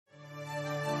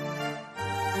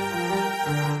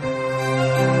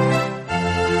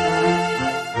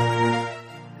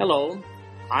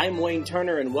I'm Wayne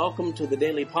Turner, and welcome to the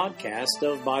daily podcast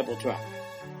of Bible Track.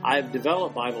 I've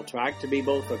developed Bible Track to be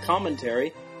both a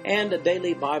commentary and a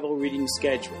daily Bible reading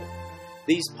schedule.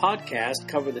 These podcasts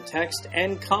cover the text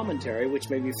and commentary,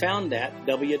 which may be found at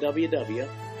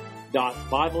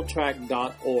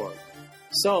www.bibletrack.org.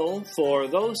 So, for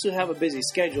those who have a busy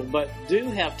schedule but do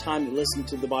have time to listen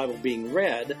to the Bible being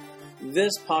read,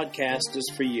 this podcast is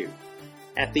for you.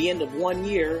 At the end of 1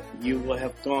 year, you will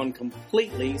have gone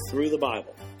completely through the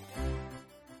Bible.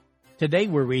 Today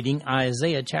we're reading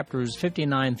Isaiah chapters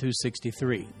 59 through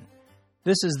 63.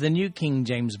 This is the New King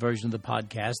James Version of the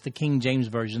podcast. The King James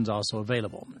Version is also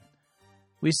available.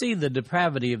 We see the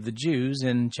depravity of the Jews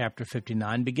in chapter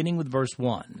 59, beginning with verse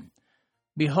 1.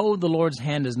 Behold, the Lord's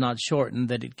hand is not shortened,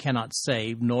 that it cannot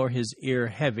save, nor his ear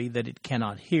heavy, that it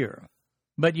cannot hear.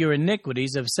 But your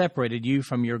iniquities have separated you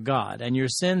from your God, and your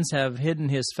sins have hidden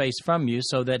his face from you,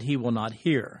 so that he will not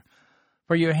hear.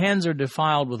 For your hands are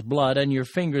defiled with blood, and your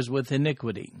fingers with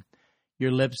iniquity.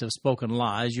 Your lips have spoken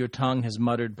lies, your tongue has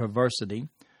muttered perversity.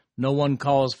 No one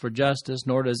calls for justice,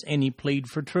 nor does any plead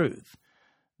for truth.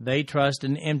 They trust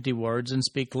in empty words and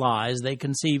speak lies. They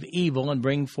conceive evil and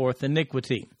bring forth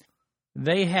iniquity.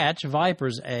 They hatch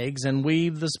vipers' eggs and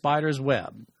weave the spider's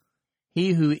web.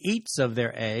 He who eats of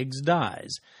their eggs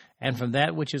dies, and from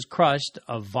that which is crushed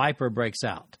a viper breaks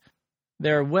out.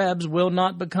 Their webs will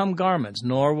not become garments,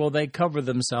 nor will they cover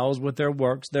themselves with their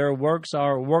works. Their works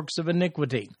are works of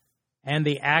iniquity, and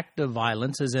the act of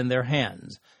violence is in their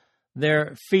hands.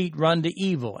 Their feet run to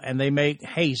evil, and they make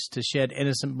haste to shed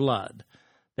innocent blood.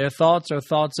 Their thoughts are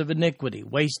thoughts of iniquity.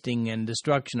 Wasting and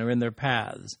destruction are in their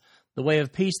paths. The way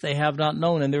of peace they have not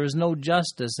known, and there is no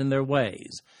justice in their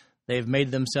ways. They have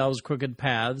made themselves crooked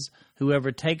paths.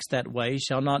 Whoever takes that way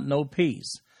shall not know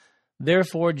peace.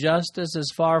 Therefore justice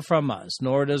is far from us,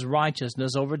 nor does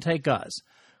righteousness overtake us.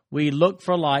 We look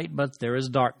for light, but there is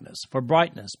darkness, for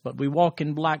brightness, but we walk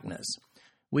in blackness.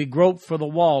 We grope for the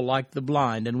wall like the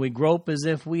blind, and we grope as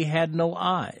if we had no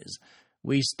eyes.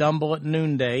 We stumble at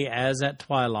noonday as at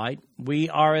twilight. We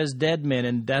are as dead men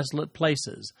in desolate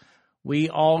places. We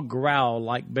all growl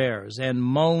like bears and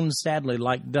moan sadly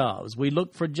like doves. We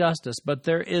look for justice, but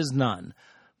there is none,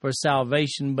 for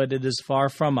salvation, but it is far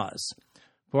from us.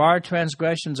 For our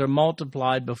transgressions are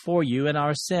multiplied before you, and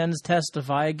our sins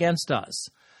testify against us.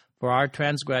 For our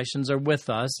transgressions are with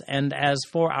us, and as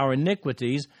for our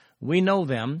iniquities, we know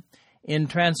them. In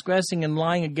transgressing and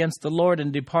lying against the Lord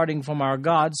and departing from our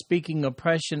God, speaking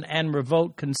oppression and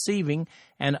revolt, conceiving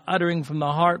and uttering from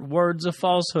the heart words of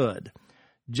falsehood.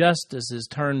 Justice is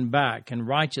turned back, and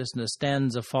righteousness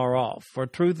stands afar off. For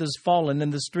truth is fallen in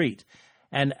the street,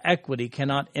 and equity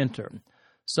cannot enter.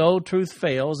 So truth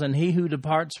fails, and he who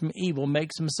departs from evil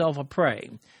makes himself a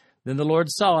prey. Then the Lord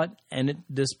saw it, and it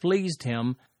displeased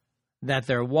him that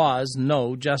there was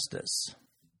no justice.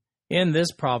 In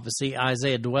this prophecy,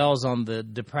 Isaiah dwells on the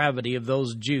depravity of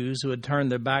those Jews who had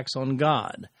turned their backs on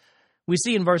God. We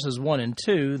see in verses 1 and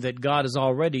 2 that God is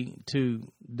all ready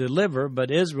to deliver,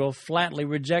 but Israel flatly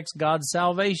rejects God's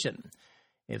salvation.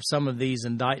 If some of these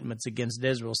indictments against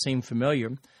Israel seem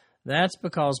familiar, that's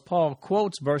because Paul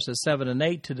quotes verses 7 and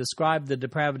 8 to describe the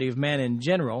depravity of man in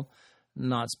general,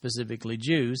 not specifically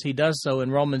Jews. He does so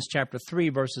in Romans chapter 3,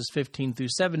 verses 15 through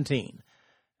 17.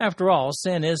 After all,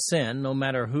 sin is sin, no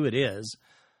matter who it is.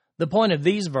 The point of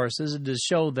these verses is to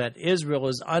show that Israel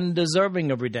is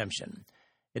undeserving of redemption.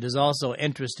 It is also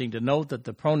interesting to note that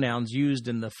the pronouns used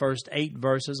in the first 8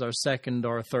 verses are second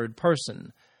or third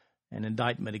person, an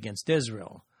indictment against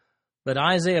Israel. But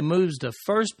Isaiah moves to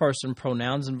first-person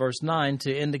pronouns in verse 9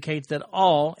 to indicate that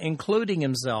all, including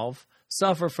himself,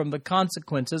 suffer from the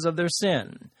consequences of their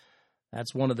sin.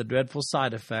 That's one of the dreadful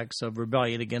side effects of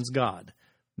rebellion against God.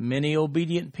 Many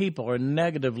obedient people are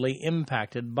negatively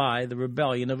impacted by the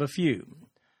rebellion of a few.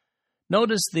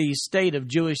 Notice the state of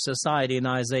Jewish society in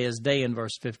Isaiah's day in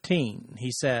verse 15.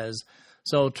 He says,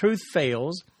 So truth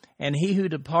fails, and he who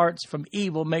departs from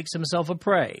evil makes himself a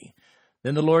prey.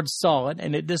 Then the Lord saw it,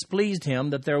 and it displeased him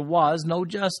that there was no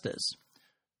justice.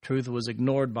 Truth was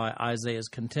ignored by Isaiah's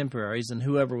contemporaries, and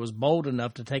whoever was bold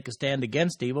enough to take a stand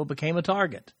against evil became a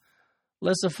target.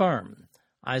 Let's affirm,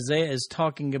 Isaiah is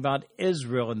talking about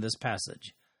Israel in this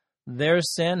passage. Their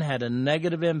sin had a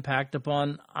negative impact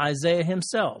upon Isaiah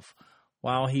himself,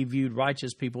 while he viewed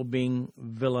righteous people being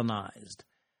villainized.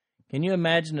 Can you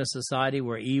imagine a society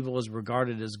where evil is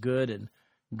regarded as good and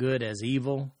good as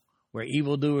evil, where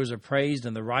evildoers are praised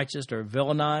and the righteous are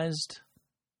villainized?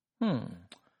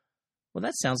 Well,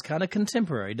 that sounds kind of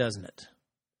contemporary, doesn't it?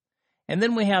 And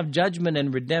then we have judgment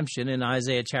and redemption in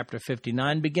Isaiah chapter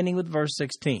 59, beginning with verse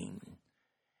 16.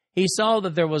 He saw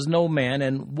that there was no man,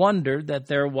 and wondered that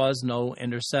there was no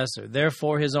intercessor.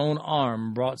 Therefore his own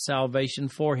arm brought salvation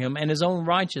for him, and his own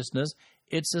righteousness,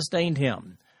 it sustained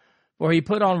him. For he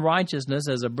put on righteousness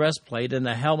as a breastplate, and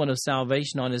the helmet of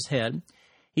salvation on his head.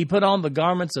 He put on the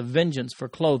garments of vengeance for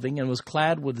clothing, and was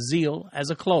clad with zeal as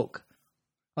a cloak.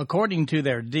 According to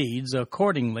their deeds,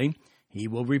 accordingly he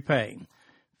will repay.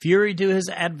 Fury to his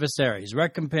adversaries,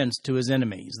 recompense to his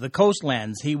enemies. The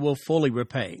coastlands he will fully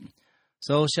repay.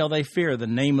 So shall they fear the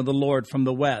name of the Lord from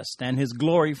the west, and his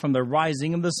glory from the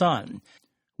rising of the sun.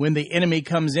 When the enemy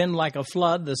comes in like a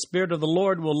flood, the Spirit of the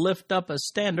Lord will lift up a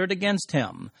standard against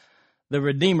him. The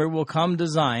Redeemer will come to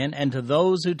Zion, and to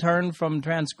those who turn from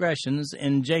transgressions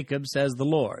in Jacob, says the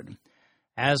Lord.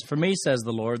 As for me, says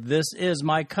the Lord, this is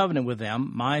my covenant with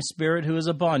them, my Spirit who is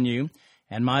upon you,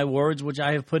 and my words which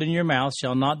I have put in your mouth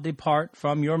shall not depart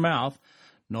from your mouth,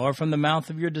 nor from the mouth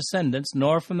of your descendants,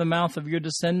 nor from the mouth of your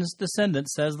descendants'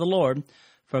 descendants, says the Lord,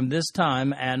 from this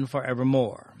time and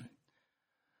forevermore.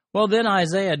 Well, then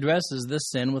Isaiah addresses this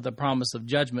sin with a promise of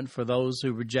judgment for those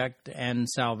who reject and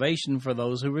salvation for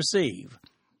those who receive.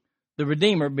 The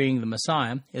Redeemer, being the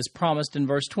Messiah, is promised in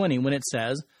verse 20 when it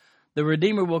says, "The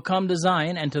Redeemer will come to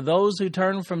Zion, and to those who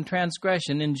turn from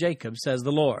transgression in Jacob, says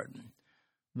the Lord."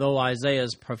 Though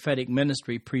Isaiah's prophetic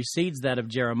ministry precedes that of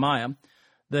Jeremiah,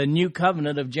 the new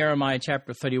covenant of Jeremiah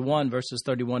chapter 31, verses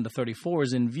 31 to 34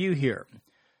 is in view here.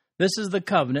 This is the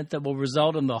covenant that will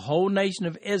result in the whole nation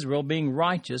of Israel being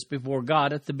righteous before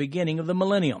God at the beginning of the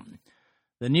millennium.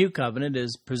 The new covenant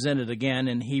is presented again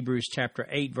in Hebrews chapter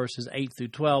 8, verses 8 through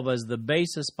 12 as the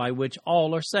basis by which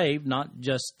all are saved, not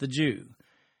just the Jew.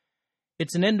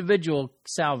 It's an individual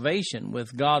salvation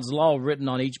with God's law written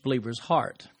on each believer's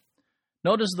heart.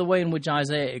 Notice the way in which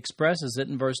Isaiah expresses it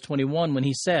in verse 21 when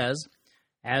he says,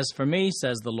 "As for me,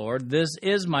 says the Lord, this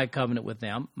is my covenant with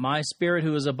them, my Spirit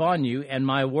who is upon you, and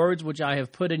my words which I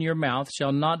have put in your mouth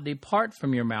shall not depart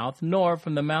from your mouth, nor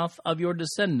from the mouth of your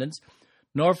descendants,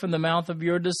 nor from the mouth of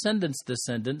your descendants'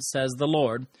 descendants, says the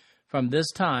Lord, from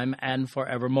this time and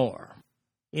forevermore."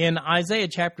 In Isaiah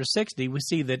chapter 60, we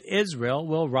see that Israel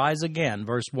will rise again,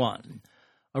 verse 1.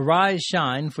 "Arise,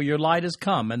 shine, for your light is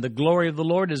come, and the glory of the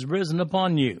Lord is risen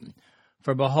upon you.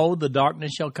 For behold, the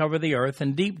darkness shall cover the earth,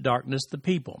 and deep darkness the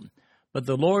people. But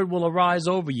the Lord will arise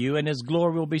over you, and his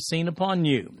glory will be seen upon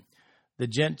you. The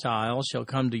Gentiles shall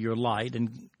come to your light,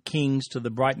 and kings to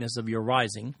the brightness of your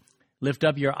rising. Lift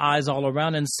up your eyes all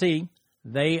around and see.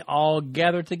 They all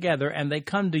gather together, and they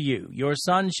come to you. Your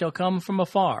sons shall come from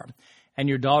afar, and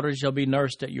your daughters shall be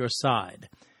nursed at your side.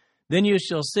 Then you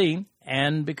shall see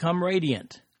and become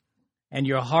radiant, and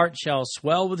your heart shall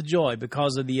swell with joy,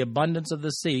 because of the abundance of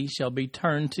the sea shall be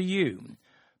turned to you.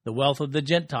 The wealth of the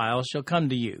Gentiles shall come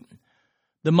to you.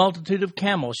 The multitude of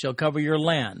camels shall cover your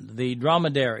land, the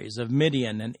dromedaries of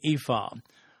Midian and Ephah.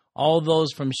 All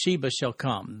those from Sheba shall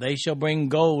come. They shall bring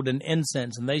gold and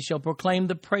incense, and they shall proclaim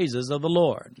the praises of the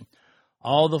Lord.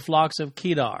 All the flocks of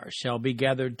Kedar shall be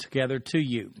gathered together to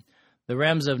you. The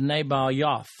rams of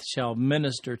Nabaioth shall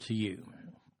minister to you.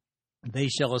 They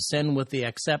shall ascend with the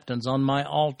acceptance on my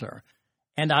altar,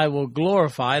 and I will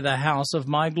glorify the house of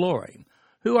my glory.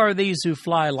 Who are these who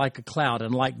fly like a cloud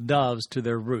and like doves to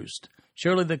their roost?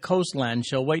 Surely the coastland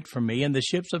shall wait for me, and the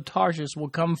ships of Tarshish will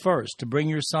come first to bring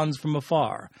your sons from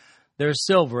afar, their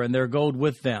silver and their gold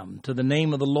with them, to the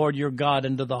name of the Lord your God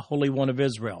and to the Holy One of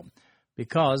Israel,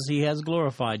 because he has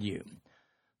glorified you.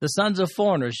 The sons of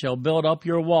foreigners shall build up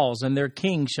your walls, and their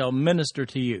kings shall minister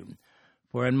to you.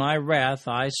 For in my wrath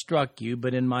I struck you,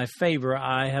 but in my favor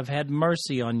I have had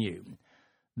mercy on you.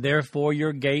 Therefore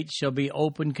your gates shall be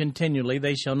open continually,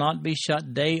 they shall not be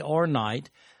shut day or night,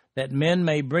 that men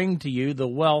may bring to you the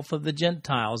wealth of the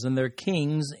Gentiles and their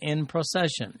kings in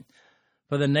procession.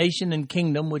 For the nation and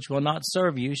kingdom which will not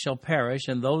serve you shall perish,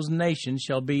 and those nations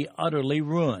shall be utterly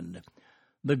ruined.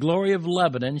 The glory of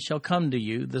Lebanon shall come to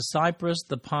you, the cypress,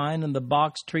 the pine, and the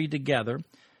box tree together,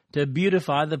 to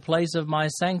beautify the place of my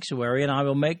sanctuary, and I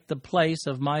will make the place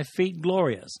of my feet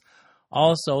glorious.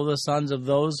 Also the sons of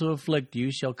those who afflict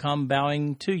you shall come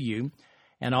bowing to you,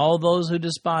 and all those who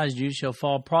despise you shall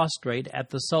fall prostrate at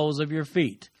the soles of your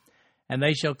feet. And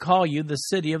they shall call you the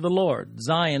city of the Lord,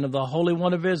 Zion of the Holy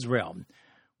One of Israel.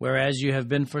 Whereas you have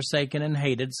been forsaken and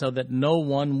hated, so that no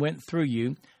one went through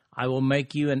you, I will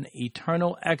make you an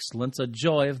eternal excellence, a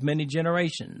joy of many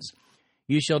generations.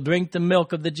 You shall drink the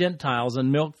milk of the Gentiles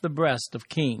and milk the breast of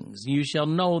kings. You shall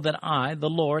know that I, the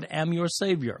Lord, am your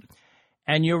Savior,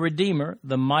 and your Redeemer,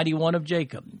 the Mighty One of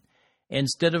Jacob.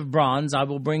 Instead of bronze, I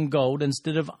will bring gold.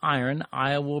 Instead of iron,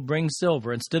 I will bring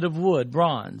silver. Instead of wood,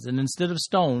 bronze. And instead of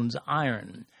stones,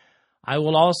 iron. I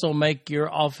will also make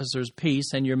your officers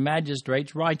peace and your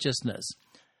magistrates righteousness.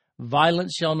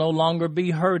 Violence shall no longer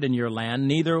be heard in your land,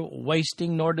 neither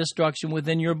wasting nor destruction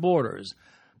within your borders.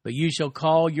 But you shall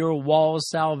call your walls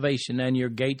salvation and your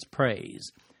gates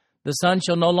praise. The sun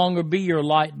shall no longer be your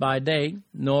light by day,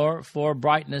 nor for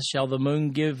brightness shall the moon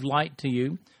give light to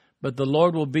you. But the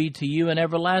Lord will be to you an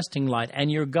everlasting light,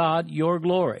 and your God your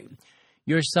glory.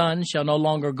 Your sun shall no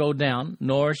longer go down,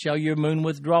 nor shall your moon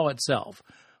withdraw itself.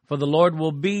 For the Lord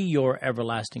will be your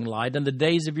everlasting light, and the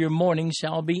days of your mourning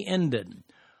shall be ended.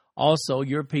 Also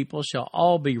your people shall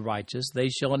all be righteous. They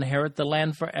shall inherit the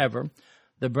land forever,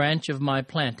 the branch of my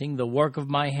planting, the work of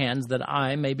my hands, that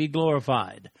I may be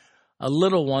glorified. A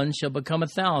little one shall become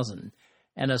 1,000,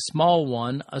 and a small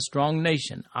one a strong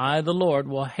nation. I, the Lord,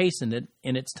 will hasten it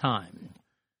in its time.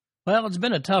 Well, it's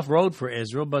been a tough road for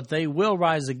Israel, but they will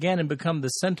rise again and become the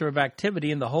center of activity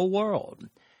in the whole world.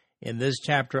 In this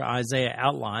chapter, Isaiah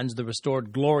outlines the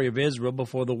restored glory of Israel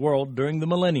before the world during the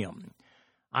millennium.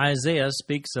 Isaiah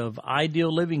speaks of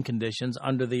ideal living conditions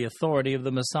under the authority of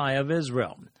the Messiah of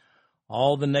Israel.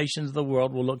 All the nations of the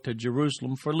world will look to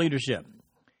Jerusalem for leadership.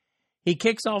 He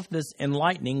kicks off this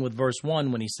enlightening with verse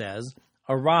 1 when he says,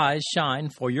 Arise, shine,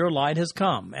 for your light has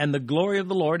come, and the glory of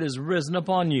the Lord is risen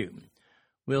upon you.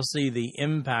 We'll see the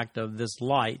impact of this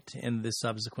light in the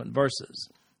subsequent verses.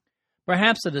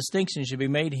 Perhaps a distinction should be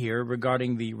made here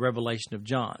regarding the revelation of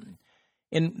John.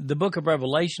 In the book of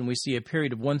Revelation, we see a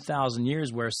period of 1,000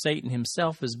 years where Satan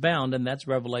himself is bound, and that's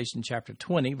Revelation chapter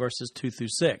 20, verses 2 through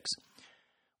 6.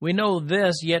 We know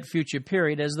this yet future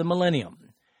period as the millennium.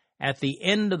 At the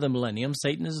end of the millennium,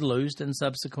 Satan is loosed and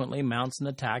subsequently mounts an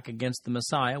attack against the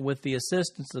Messiah with the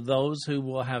assistance of those who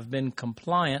will have been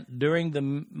compliant during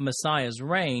the Messiah's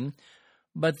reign,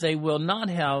 but they will not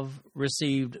have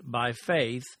received by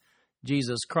faith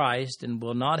Jesus Christ and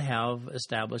will not have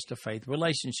established a faith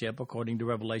relationship, according to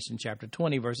Revelation chapter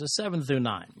 20, verses 7 through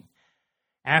 9.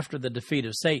 After the defeat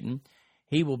of Satan,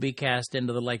 he will be cast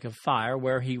into the lake of fire,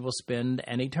 where he will spend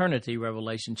an eternity,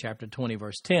 Revelation chapter 20,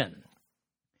 verse 10.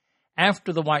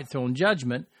 After the white throne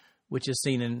judgment, which is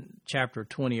seen in chapter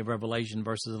 20 of Revelation,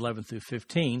 verses 11 through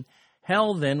 15,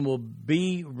 hell then will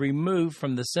be removed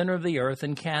from the center of the earth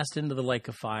and cast into the lake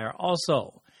of fire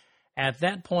also. At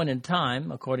that point in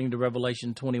time, according to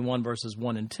Revelation 21, verses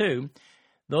 1 and 2,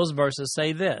 those verses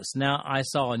say this, Now I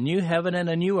saw a new heaven and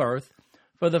a new earth,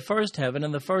 for the first heaven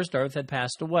and the first earth had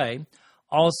passed away.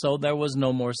 Also there was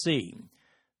no more sea.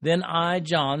 Then I,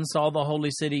 John, saw the holy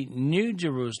city, New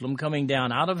Jerusalem, coming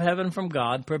down out of heaven from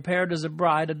God, prepared as a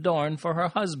bride adorned for her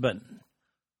husband.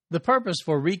 The purpose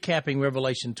for recapping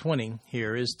Revelation 20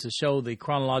 here is to show the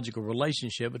chronological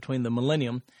relationship between the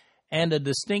millennium and a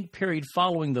distinct period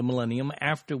following the millennium,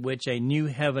 after which a new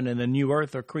heaven and a new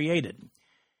earth are created.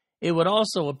 It would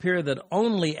also appear that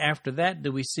only after that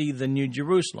do we see the New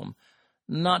Jerusalem,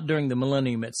 not during the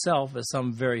millennium itself, as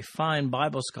some very fine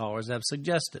Bible scholars have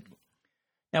suggested.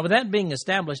 Now, with that being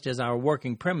established as our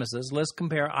working premises, let's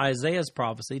compare Isaiah's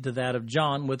prophecy to that of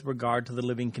John with regard to the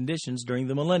living conditions during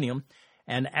the millennium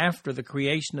and after the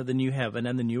creation of the new heaven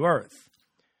and the new earth.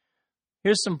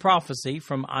 Here's some prophecy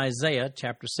from Isaiah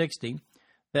chapter 60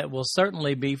 that will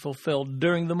certainly be fulfilled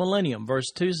during the millennium.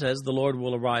 Verse 2 says, The Lord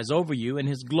will arise over you, and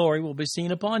his glory will be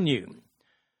seen upon you.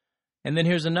 And then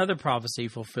here's another prophecy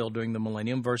fulfilled during the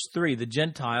millennium. Verse 3, The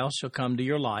Gentiles shall come to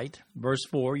your light. Verse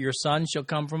 4, Your son shall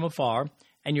come from afar,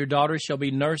 and your daughter shall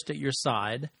be nursed at your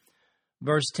side.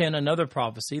 Verse 10, another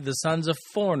prophecy, The sons of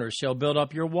foreigners shall build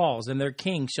up your walls, and their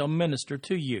kings shall minister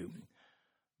to you.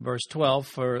 Verse 12,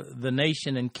 For the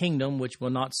nation and kingdom which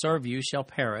will not serve you shall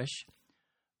perish.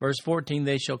 Verse 14,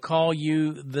 They shall call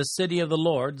you the city of the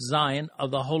Lord, Zion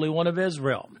of the Holy One of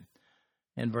Israel.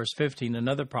 And verse 15,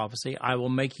 another prophecy, I will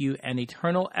make you an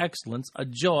eternal excellence, a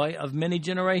joy of many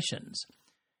generations.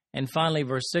 And finally,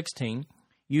 verse 16,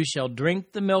 You shall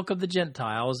drink the milk of the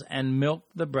Gentiles and milk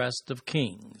the breast of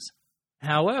kings.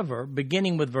 However,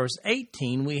 beginning with verse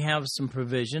 18, we have some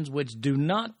provisions which do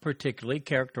not particularly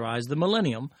characterize the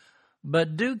millennium,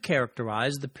 but do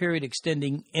characterize the period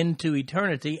extending into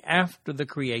eternity after the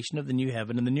creation of the new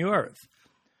heaven and the new earth.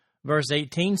 Verse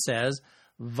 18 says,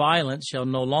 Violence shall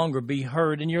no longer be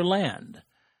heard in your land.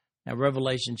 Now,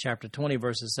 Revelation chapter 20,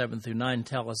 verses 7 through 9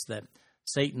 tell us that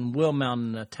Satan will mount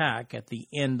an attack at the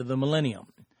end of the millennium.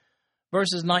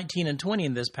 Verses 19 and 20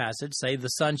 in this passage say, The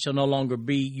sun shall no longer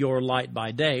be your light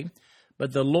by day,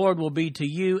 but the Lord will be to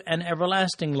you an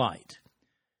everlasting light.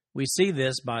 We see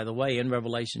this, by the way, in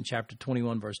Revelation chapter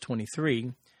 21, verse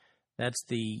 23. That's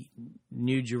the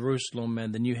New Jerusalem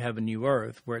and the new heaven, new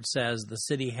earth, where it says, The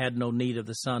city had no need of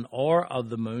the sun or of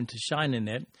the moon to shine in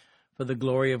it, for the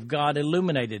glory of God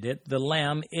illuminated it. The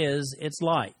Lamb is its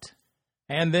light.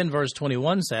 And then verse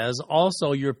 21 says,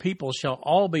 also your people shall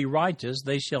all be righteous.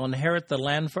 They shall inherit the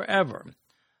land forever.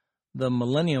 The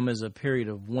millennium is a period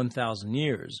of 1,000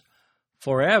 years.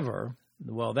 Forever,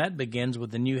 well, that begins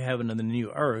with the new heaven and the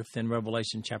new earth in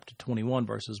Revelation chapter 21,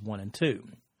 verses 1 and 2.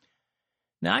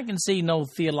 Now, I can see no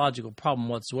theological problem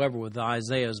whatsoever with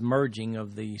Isaiah's merging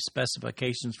of the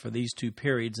specifications for these two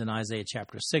periods in Isaiah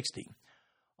chapter 60.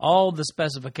 All the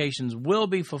specifications will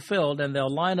be fulfilled, and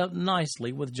they'll line up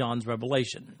nicely with John's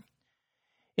revelation.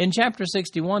 In chapter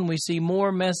 61, we see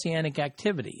more messianic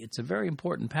activity. It's a very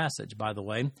important passage, by the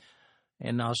way,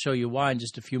 and I'll show you why in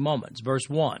just a few moments. Verse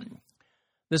 1,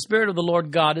 the Spirit of the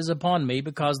Lord God is upon me,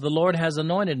 because the Lord has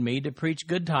anointed me to preach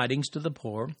good tidings to the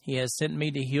poor. He has sent me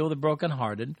to heal the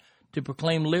brokenhearted, to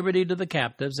proclaim liberty to the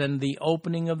captives, and the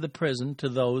opening of the prison to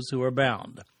those who are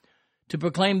bound, to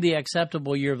proclaim the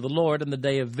acceptable year of the Lord and the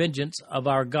day of vengeance of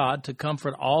our God, to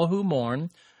comfort all who mourn,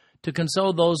 to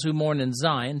console those who mourn in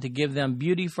Zion, to give them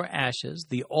beauty for ashes,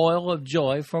 the oil of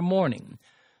joy for mourning,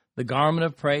 the garment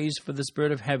of praise for the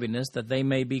spirit of heaviness, that they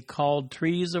may be called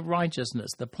trees of righteousness,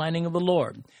 the planting of the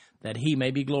Lord, that he may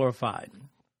be glorified.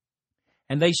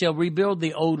 And they shall rebuild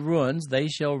the old ruins, they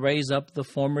shall raise up the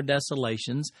former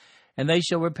desolations, and they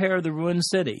shall repair the ruined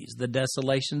cities, the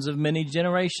desolations of many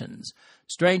generations.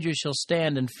 Strangers shall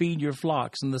stand and feed your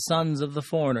flocks, and the sons of the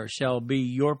foreigner shall be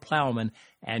your plowmen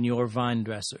and your vine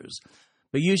dressers.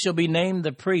 But you shall be named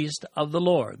the priest of the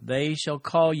Lord. They shall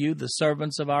call you the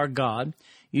servants of our God.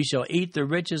 You shall eat the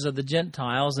riches of the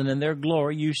Gentiles, and in their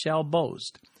glory you shall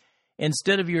boast.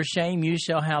 Instead of your shame you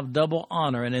shall have double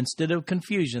honor, and instead of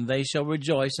confusion they shall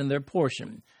rejoice in their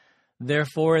portion.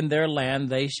 Therefore in their land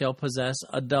they shall possess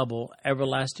a double,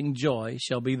 everlasting joy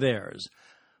shall be theirs.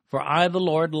 For I, the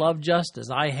Lord, love justice.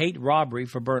 I hate robbery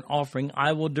for burnt offering.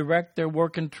 I will direct their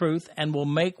work in truth, and will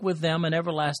make with them an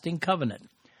everlasting covenant.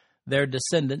 Their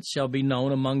descendants shall be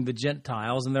known among the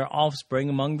Gentiles, and their offspring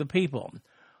among the people.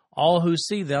 All who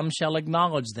see them shall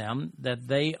acknowledge them, that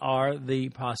they are the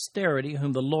posterity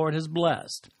whom the Lord has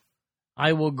blessed.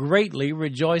 I will greatly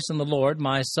rejoice in the Lord.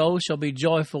 My soul shall be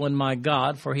joyful in my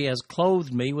God, for he has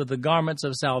clothed me with the garments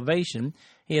of salvation.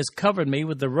 He has covered me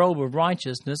with the robe of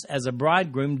righteousness, as a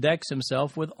bridegroom decks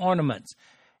himself with ornaments,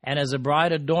 and as a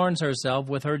bride adorns herself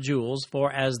with her jewels.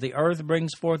 For as the earth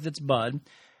brings forth its bud,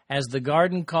 as the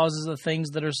garden causes the things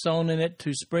that are sown in it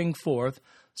to spring forth,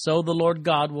 so the Lord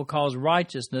God will cause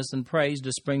righteousness and praise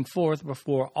to spring forth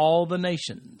before all the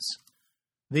nations.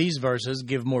 These verses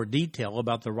give more detail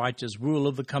about the righteous rule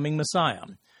of the coming Messiah.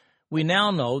 We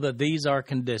now know that these are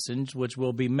conditions which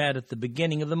will be met at the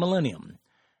beginning of the millennium.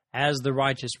 As the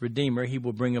righteous Redeemer, he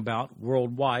will bring about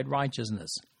worldwide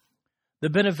righteousness. The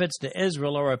benefits to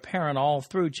Israel are apparent all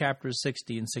through chapters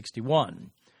 60 and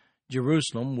 61.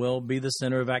 Jerusalem will be the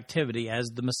center of activity as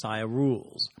the Messiah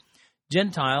rules.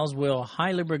 Gentiles will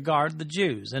highly regard the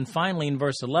Jews. And finally, in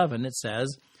verse 11, it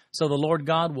says, so the Lord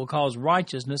God will cause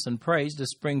righteousness and praise to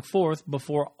spring forth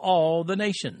before all the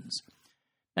nations.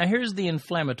 Now here's the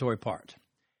inflammatory part.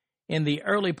 In the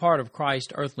early part of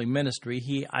Christ's earthly ministry,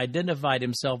 he identified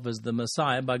himself as the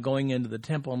Messiah by going into the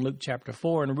temple in Luke chapter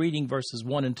 4 and reading verses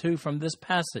 1 and 2 from this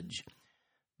passage.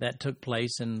 That took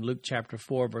place in Luke chapter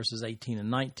 4, verses 18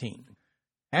 and 19.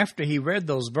 After he read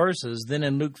those verses, then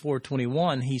in Luke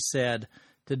 4:21, he said,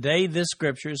 today this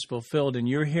scripture is fulfilled in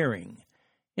your hearing.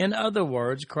 In other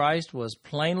words, Christ was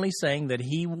plainly saying that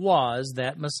he was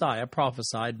that Messiah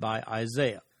prophesied by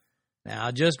Isaiah. Now,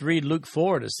 just read Luke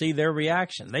 4 to see their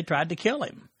reaction. They tried to kill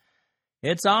him.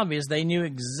 It's obvious they knew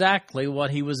exactly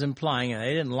what he was implying, and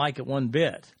they didn't like it one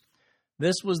bit.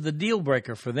 This was the deal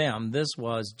breaker for them. This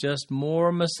was just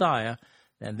more Messiah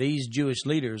than these Jewish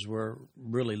leaders were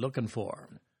really looking for.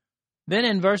 Then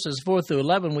in verses 4 through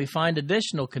 11, we find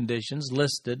additional conditions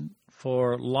listed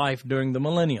for life during the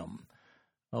millennium.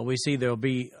 We see there will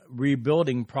be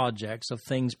rebuilding projects of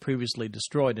things previously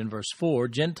destroyed in verse 4.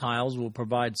 Gentiles will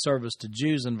provide service to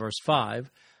Jews in verse 5.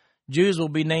 Jews will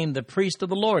be named the priest of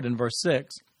the Lord in verse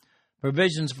 6.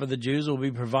 Provisions for the Jews will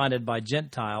be provided by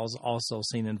Gentiles, also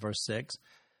seen in verse 6.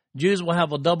 Jews will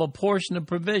have a double portion of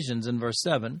provisions in verse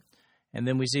 7. And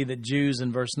then we see that Jews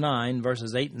in verse 9,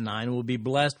 verses 8 and 9, will be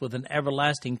blessed with an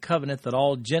everlasting covenant that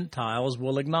all Gentiles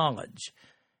will acknowledge.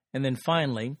 And then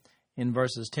finally, in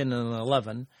verses 10 and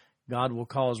 11, God will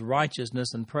cause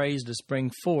righteousness and praise to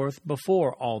spring forth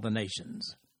before all the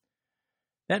nations.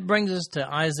 That brings us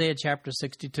to Isaiah chapter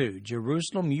 62.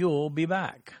 Jerusalem, you'll be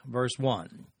back. Verse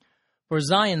 1. For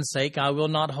Zion's sake I will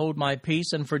not hold my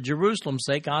peace, and for Jerusalem's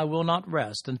sake I will not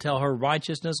rest, until her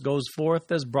righteousness goes forth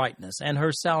as brightness, and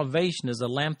her salvation as a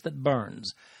lamp that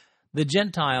burns. The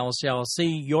Gentiles shall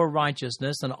see your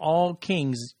righteousness, and all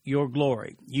kings your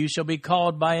glory. You shall be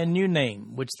called by a new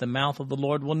name, which the mouth of the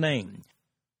Lord will name.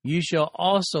 You shall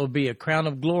also be a crown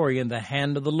of glory in the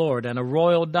hand of the Lord, and a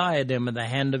royal diadem in the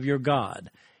hand of your God.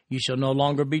 You shall no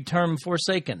longer be termed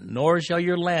forsaken, nor shall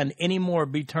your land any more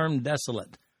be termed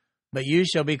desolate. But you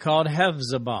shall be called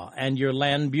Hephzibah, and your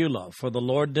land Beulah, for the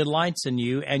Lord delights in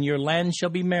you, and your land shall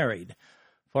be married.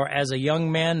 For as a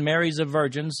young man marries a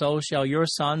virgin, so shall your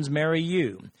sons marry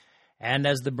you. And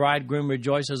as the bridegroom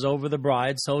rejoices over the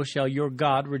bride, so shall your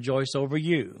God rejoice over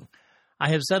you. I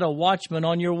have set a watchman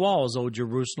on your walls, O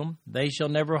Jerusalem. They shall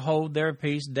never hold their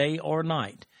peace day or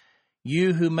night.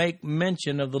 You who make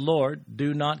mention of the Lord,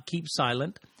 do not keep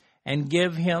silent, and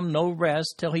give him no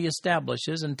rest till he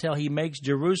establishes, until he makes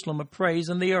Jerusalem a praise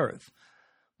in the earth.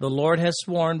 The Lord has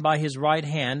sworn by his right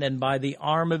hand and by the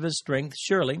arm of his strength,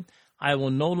 surely I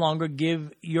will no longer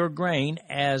give your grain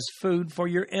as food for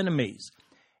your enemies,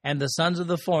 and the sons of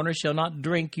the foreigner shall not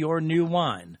drink your new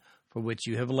wine, for which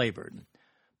you have labored.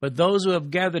 But those who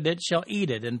have gathered it shall eat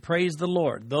it and praise the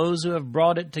Lord. Those who have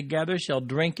brought it together shall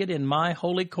drink it in my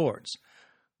holy courts.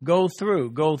 Go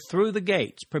through the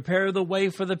gates, prepare the way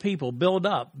for the people, build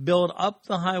up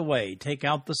the highway, take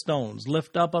out the stones,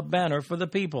 lift up a banner for the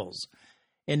peoples.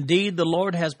 Indeed, the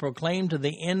Lord has proclaimed to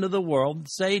the end of the world,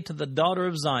 say to the daughter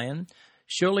of Zion,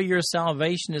 surely your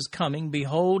salvation is coming.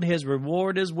 Behold, his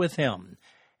reward is with him,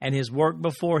 and his work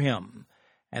before him.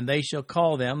 And they shall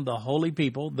call them the holy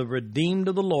people, the redeemed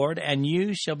of the Lord, and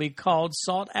you shall be called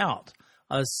sought out,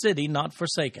 a city not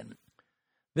forsaken.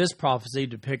 This prophecy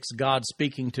depicts God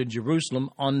speaking to Jerusalem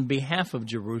on behalf of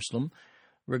Jerusalem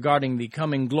regarding the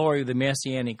coming glory of the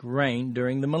Messianic reign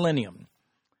during the millennium.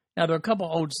 Now, there are a couple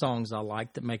old songs I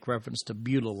like that make reference to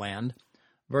Beulah land.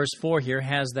 Verse 4 here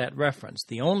has that reference,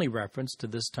 the only reference to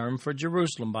this term for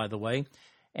Jerusalem, by the way,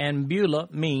 and Beulah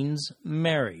means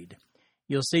married.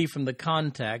 You'll see from the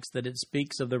context that it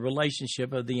speaks of the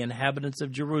relationship of the inhabitants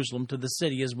of Jerusalem to the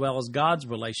city as well as God's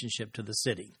relationship to the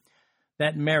city.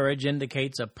 That marriage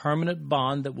indicates a permanent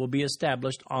bond that will be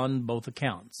established on both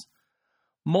accounts.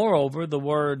 Moreover, the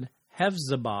word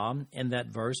Hephzibah in that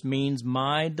verse means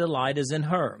my delight is in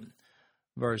her.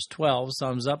 Verse 12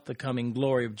 sums up the coming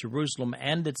glory of Jerusalem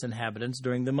and its inhabitants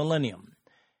during the millennium.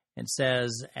 It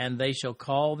says, and they shall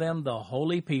call them the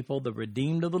holy people, the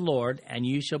redeemed of the Lord, and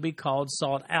you shall be called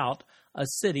sought out, a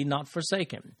city not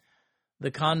forsaken.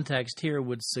 The context here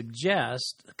would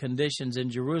suggest conditions in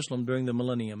Jerusalem during the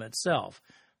millennium itself,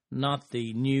 not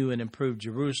the new and improved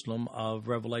Jerusalem of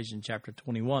Revelation chapter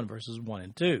 21, verses 1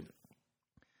 and 2.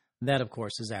 That, of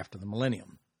course, is after the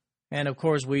millennium. And, of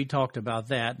course, we talked about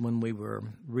that when we were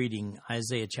reading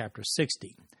Isaiah chapter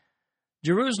 60.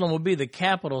 Jerusalem will be the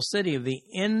capital city of the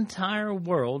entire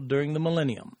world during the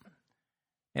millennium.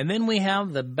 And then we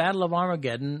have the Battle of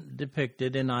Armageddon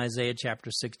depicted in Isaiah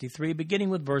chapter 63, beginning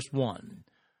with verse 1.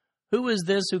 Who is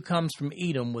this who comes from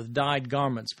Edom with dyed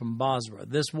garments from Bozrah,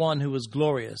 this one who is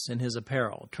glorious in his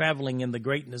apparel, traveling in the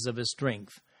greatness of his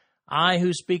strength? I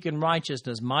who speak in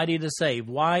righteousness, mighty to save,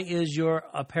 why is your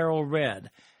apparel red,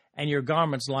 and your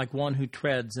garments like one who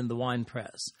treads in the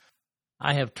winepress?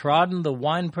 I have trodden the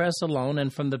winepress alone,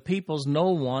 and from the peoples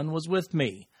no one was with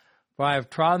me. For I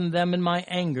have trodden them in my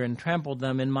anger and trampled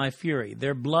them in my fury.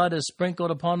 Their blood is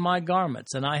sprinkled upon my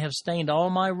garments, and I have stained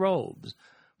all my robes.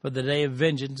 For the day of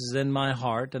vengeance is in my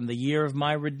heart, and the year of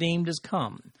my redeemed is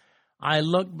come. I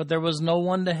looked, but there was no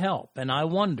one to help, and I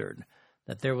wondered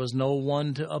that there was no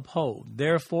one to uphold.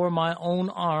 Therefore my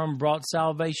own arm brought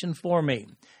salvation for me,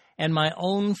 and my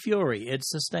own fury it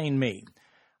sustained me.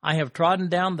 I have trodden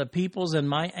down the peoples in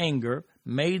my anger,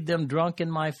 made them drunk in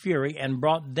my fury, and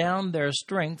brought down their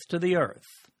strength to the earth.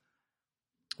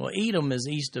 Well, Edom is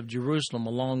east of Jerusalem,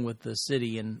 along with the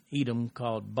city in Edom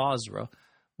called Bozrah,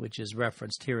 which is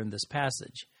referenced here in this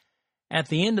passage. At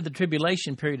the end of the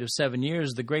tribulation period of 7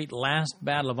 years, the great last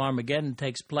battle of Armageddon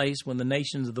takes place when the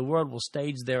nations of the world will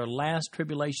stage their last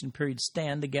tribulation period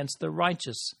stand against the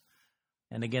righteous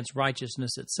and against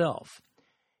righteousness itself.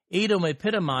 Edom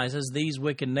epitomizes these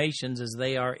wicked nations as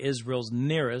they are Israel's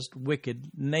nearest wicked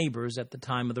neighbors at the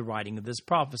time of the writing of this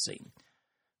prophecy.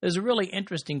 There's a really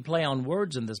interesting play on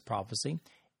words in this prophecy.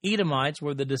 Edomites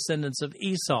were the descendants of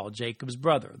Esau, Jacob's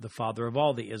brother, the father of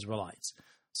all the Israelites.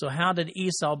 So how did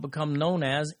Esau become known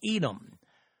as Edom?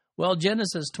 Well,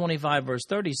 Genesis 25 verse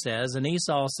 30 says, and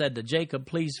Esau said to Jacob,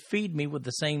 please feed me with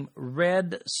the same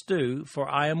red stew, for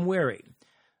I am weary.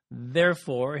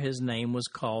 Therefore his name was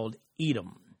called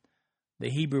Edom. The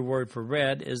Hebrew word for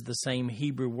red is the same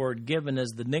Hebrew word given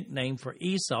as the nickname for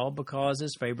Esau because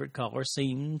his favorite color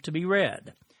seemed to be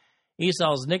red.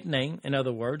 Esau's nickname, in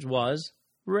other words, was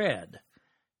red.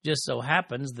 Just so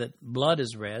happens that blood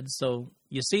is red, so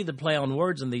you see the play on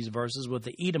words in these verses with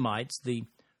the Edomites, the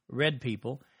red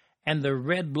people, and the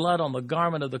red blood on the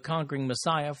garment of the conquering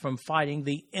Messiah from fighting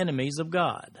the enemies of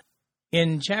God.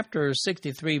 In chapter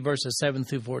 63, verses 7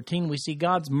 through 14, we see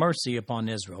God's mercy upon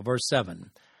Israel. Verse 7,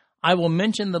 I will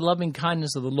mention the loving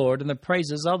kindness of the Lord and the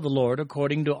praises of the Lord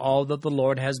according to all that the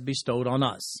Lord has bestowed on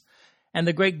us, and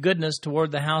the great goodness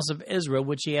toward the house of Israel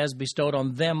which he has bestowed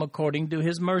on them according to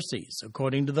his mercies,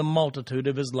 according to the multitude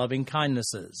of his loving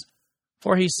kindnesses.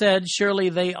 For he said, surely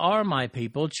they are my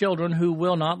people, children who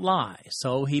will not lie.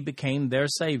 So he became their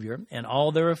Savior. In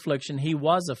all their affliction he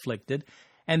was afflicted,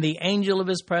 and the angel of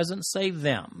his presence saved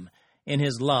them. In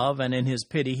his love and in his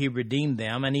pity he redeemed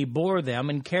them, and he bore them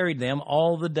and carried them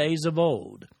all the days of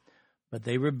old. But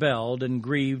they rebelled and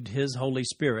grieved his Holy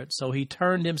Spirit, so he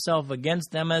turned himself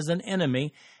against them as an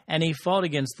enemy, and he fought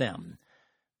against them.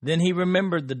 Then he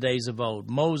remembered the days of old,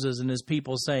 Moses and his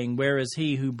people, saying, where is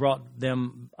he who brought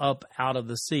them up out of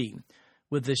the sea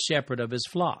with the shepherd of his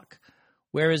flock?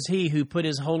 Where is he who put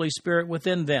his Holy Spirit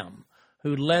within them,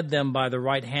 who led them by the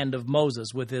right hand of Moses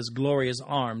with his glorious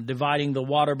arm, dividing the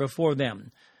water before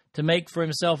them, to make for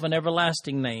himself an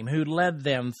everlasting name, who led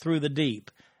them through the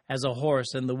deep, as a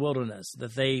horse in the wilderness,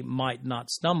 that they might not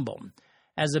stumble,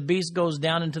 as a beast goes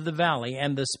down into the valley,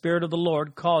 and the Spirit of the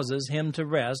Lord causes him to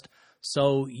rest,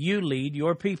 so you lead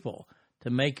your people to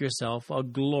make yourself a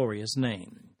glorious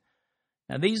name.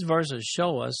 Now, these verses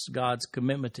show us God's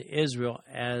commitment to Israel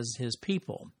as his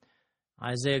people.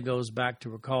 Isaiah goes back to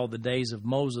recall the days of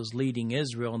Moses leading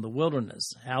Israel in the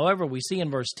wilderness. However, we see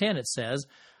in verse 10 it says,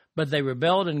 but they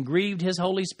rebelled and grieved his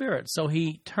Holy Spirit, so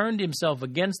he turned himself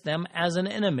against them as an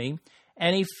enemy,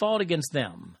 and he fought against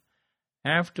them.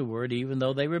 Afterward, even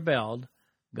though they rebelled,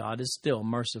 God is still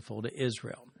merciful to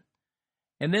Israel.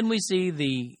 And then we see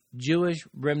the Jewish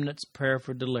remnant's prayer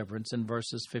for deliverance in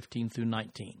verses 15 through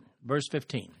 19. Verse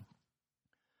 15.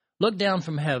 Look down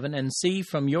from heaven and see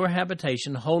from your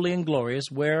habitation, holy and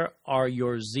glorious, where are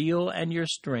your zeal and your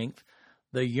strength,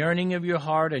 the yearning of your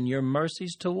heart and your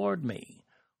mercies toward me?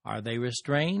 Are they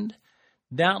restrained?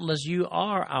 Doubtless you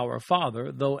are our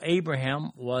father, though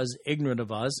Abraham was ignorant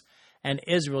of us, and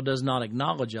Israel does not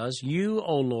acknowledge us. You,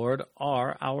 O Lord,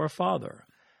 are our father.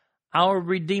 Our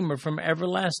Redeemer from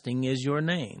everlasting is your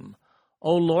name.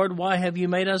 O Lord, why have you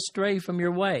made us stray from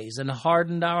your ways and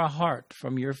hardened our heart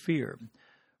from your fear?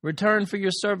 Return for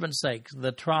your servant's sake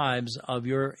the tribes of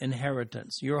your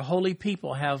inheritance. Your holy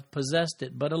people have possessed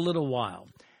it but a little while.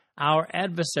 Our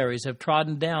adversaries have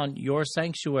trodden down your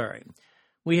sanctuary.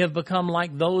 We have become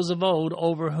like those of old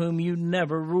over whom you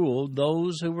never ruled,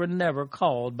 those who were never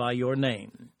called by your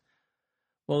name.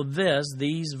 Well,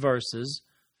 these verses,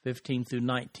 15 through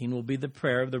 19, will be the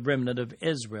prayer of the remnant of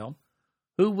Israel,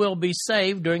 who will be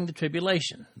saved during the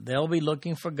tribulation. They'll be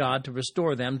looking for God to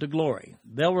restore them to glory.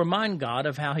 They'll remind God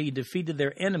of how he defeated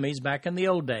their enemies back in the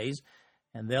old days,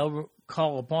 and they'll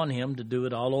call upon him to do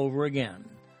it all over again.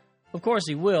 Of course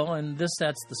he will, and this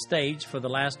sets the stage for the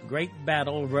last great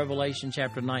battle of Revelation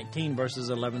chapter 19, verses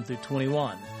 11 through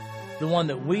 21, the one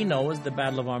that we know as the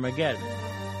Battle of Armageddon.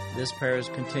 This prayer is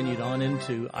continued on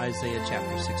into Isaiah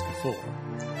chapter 64.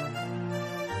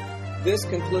 This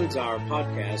concludes our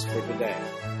podcast for today.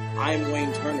 I'm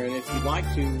Wayne Turner, and if you'd like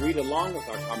to read along with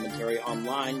our commentary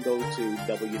online, go to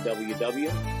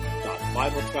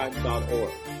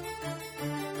www.bibletrack.org.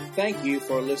 Thank you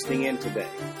for listening in today.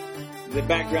 The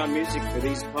background music for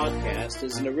these podcasts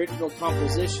is an original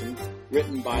composition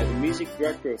written by the music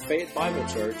director of Fayette Bible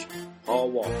Church,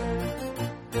 Paul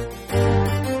Walker.